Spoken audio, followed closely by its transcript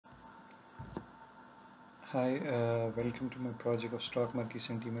Hi, welcome to my project of stock market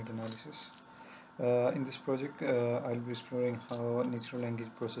sentiment analysis. In this project, I'll be exploring how natural language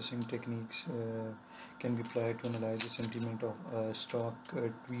processing techniques can be applied to analyze the sentiment of stock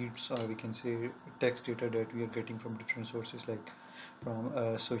tweets, or we can say text data that we are getting from different sources like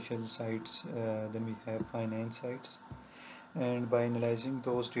from social sites, then we have finance sites. And by analyzing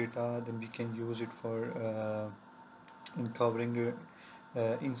those data, then we can use it for uncovering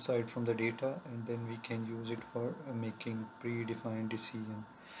insight from the data, and then we can use it for making predefined decision.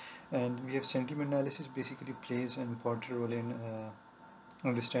 And we have sentiment analysis basically plays an important role in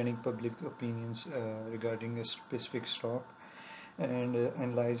understanding public opinions regarding a specific stock, and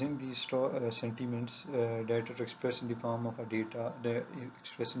analyzing these sentiments that are expressed in the form of a data, that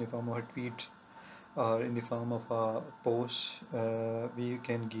expressed in the form of a tweet or in the form of a post. We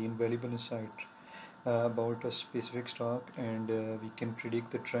can gain valuable insight about a specific stock, and we can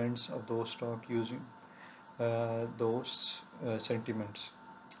predict the trends of those stock using those sentiments,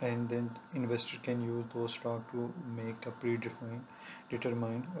 and then investor can use those stock to make a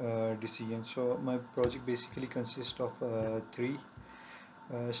determined decision. So my project basically consists of three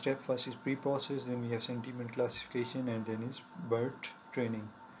steps. First is pre-process, then we have sentiment classification, and then is BERT training.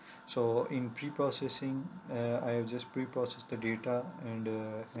 So in pre-processing, I have just pre-processed the data and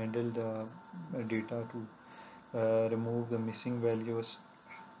handle the data to remove the missing values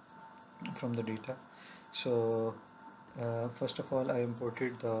from the data. So first of all, I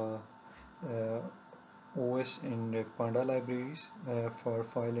imported the OS and Panda libraries for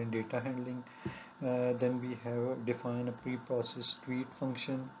file and data handling. Then we have defined a pre-processed tweet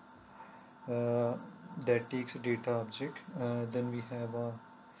function that takes a data object. Then we have a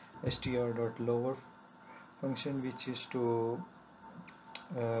str.lower function, which is to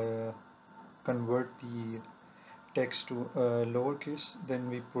convert the text to lowercase. Then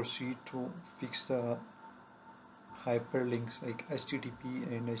we proceed to fix the hyperlinks like HTTP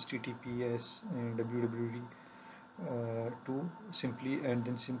and HTTPS and www to simply, and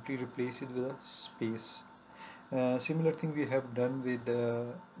then simply replace it with a space. Similar thing we have done with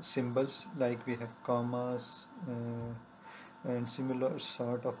symbols, like we have commas and similar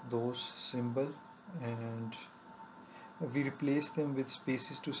sort of those symbol, and we replace them with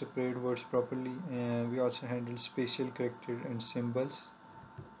spaces to separate words properly. We also handle spatial character and symbols,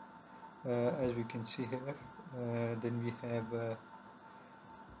 as we can see here. Then we have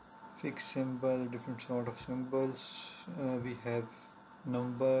fixed symbol, different sort of symbols. We have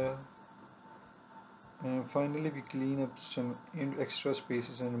number, and finally we clean up some extra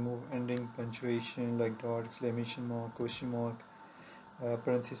spaces and remove ending punctuation like dot, exclamation mark, question mark,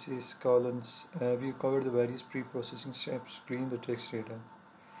 parentheses, colons. We covered the various pre-processing steps, clean the text data,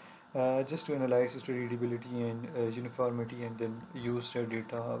 just to analyze its readability and uniformity, and then use the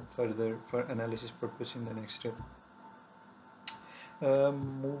data further for analysis purpose in the next step.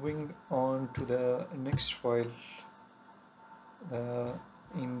 Moving on to the next file.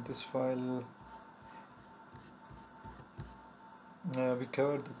 In this file, we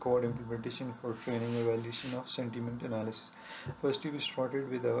covered the code implementation for training and evaluation of sentiment analysis. Firstly, we started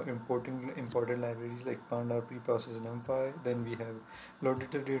with important libraries like Panda, preprocessed, and NumPy. Then we have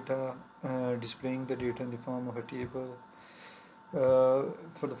loaded the data, displaying the data in the form of a table.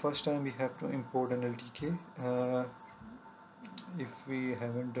 For the first time, we have to import an LTK if we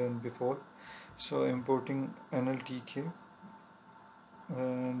haven't done before. So importing NLTK,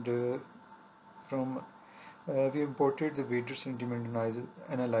 and from we imported the Vedar sentiment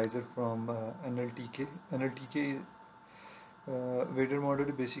analyzer from NLTK. NLTK Vedar model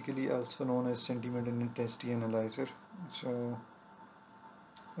is basically also known as sentiment and intensity analyzer. So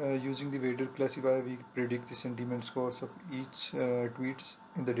using the Vedar classifier, we predict the sentiment scores of each tweets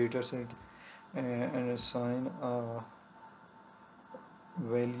in the data set and assign a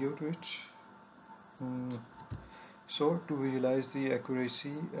value to it. So to visualize the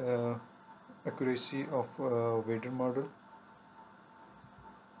accuracy of Vedar model,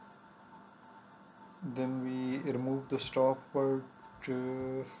 then we remove the stop word.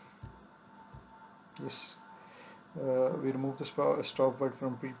 We remove the stop word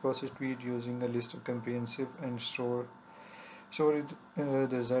from pre-processed tweet using a list of comprehensive and store it the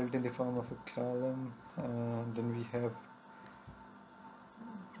result in the form of a column. And then we have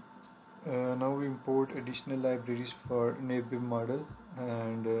now we import additional libraries for Naïve model,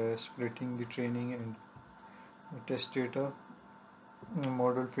 and splitting the training and test data,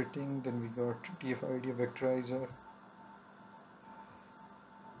 model fitting. Then we got TF-ID vectorizer,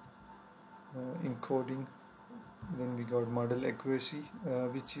 encoding. Then we got model accuracy,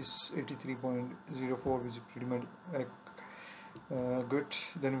 which is 83.04, which is pretty much Good.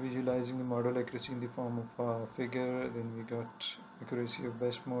 Then visualizing the model accuracy in the form of a figure. Then we got accuracy of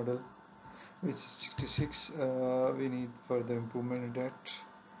best model, which is 66. We need further improvement in that.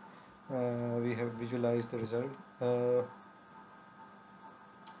 We have visualized the result.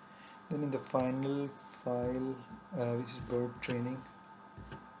 Then in the final file, which is BERT training,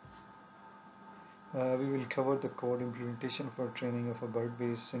 we will cover the code implementation for training of a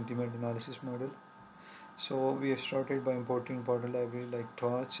BERT-based sentiment analysis model. So we have started by importing important library like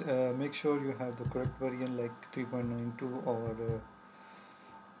torch. Make sure you have the correct variant like 3.92, or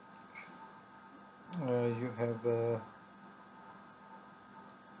you have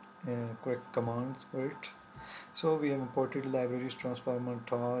correct commands for it. So we have imported libraries transformer,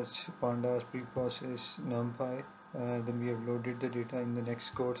 torch, pandas, preprocessed, numpy. Then we have loaded the data in the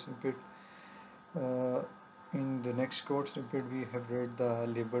next code snippet. In the next code snippet, we have read the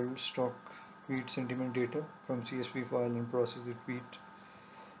labeled stock tweet sentiment data from CSV file and process the tweet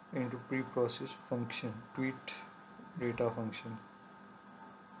into preprocessed function, tweet data function.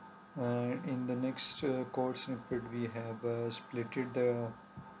 And in the next code snippet, we have splitted the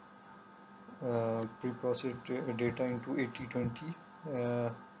preprocessed data into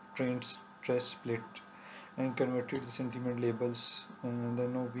 80-20 trained stress split and converted the sentiment labels. And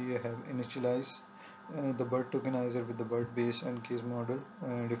then now we have initialized the BERT tokenizer with the BERT base and case model,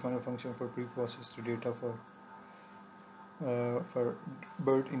 define a function for preprocessed data for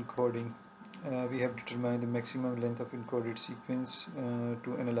BERT encoding. We have determined the maximum length of encoded sequence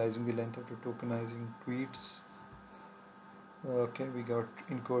to analyzing the length of the tokenizing tweets. Okay, we got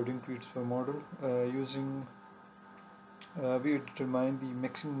encoding tweets for model. We determined the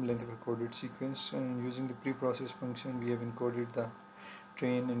maximum length of encoded sequence, and using the preprocess function, we have encoded the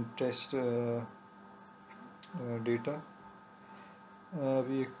train and test data.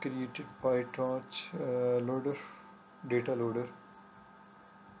 We created PyTorch loader, data loader.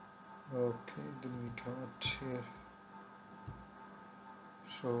 Okay, then we got here.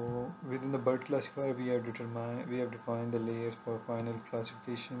 So within the BERT classifier, we have defined the layers for final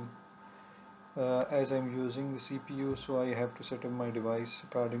classification. As I'm using the CPU, so I have to set up my device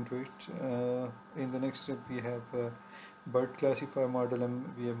according to it. In the next step, we have BERT classifier model,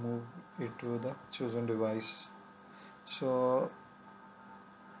 and we have moved it to the chosen device. So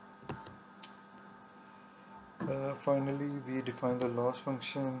finally, we define the loss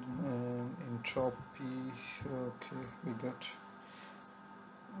function and entropy. Okay, we got.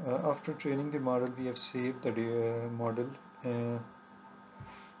 After training the model, we have saved the model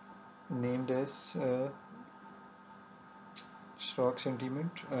named as stock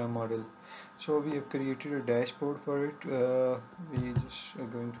sentiment model. So we have created a dashboard for it. We just are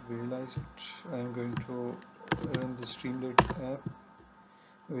going to visualize it. I'm going to run the Streamlit app,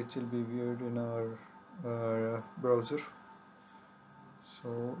 which will be viewed in our browser.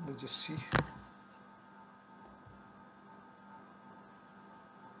 So let's just see.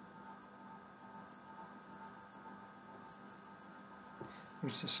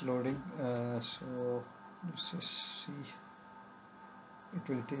 It's just loading, so let's just see. It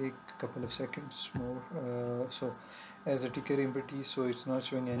will take a couple of seconds more. So as the ticker empty, so it's not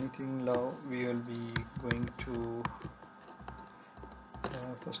showing anything. Now we will be going to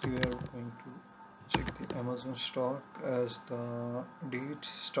first we are going to check the Amazon stock, as the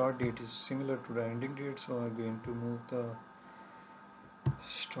start date is similar to the ending date, so I'm going to move the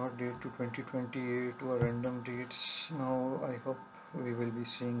start date to 2028 to a random dates. Now I hope we will be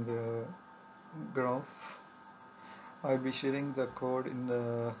seeing the graph. I'll be sharing the code in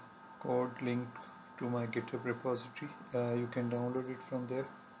the code link to my GitHub repository. You can download it from there.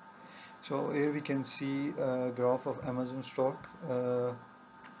 So here we can see a graph of Amazon stock.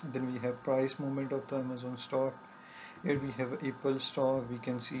 Then we have price movement of the Amazon stock. Here we have Apple stock. We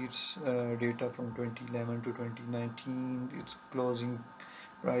can see its data from 2011 to 2019. Its closing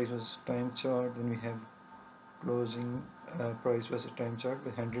price was time chart. Then we have closing price was a time chart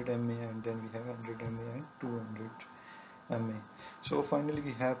with 100 MA, and then we have 100 MA and 200 MA. So finally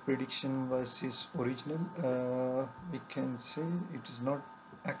we have prediction versus original. We can say it is not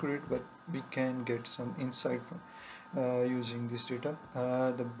accurate, but we can get some insight from using this data.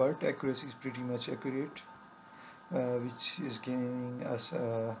 The BERT accuracy is pretty much accurate, which is giving us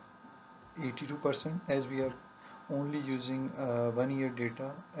 82%, as we are only using 1 year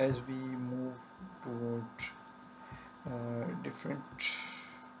data. As we move toward different,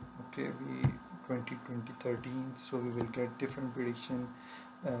 okay, we 2013, so we will get different prediction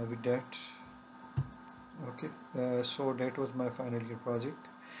with that. Okay, so that was my final year project,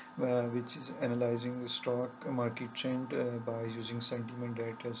 which is analyzing the stock market trend by using sentiment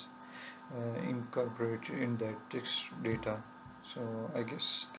data incorporated in that text data. So I guess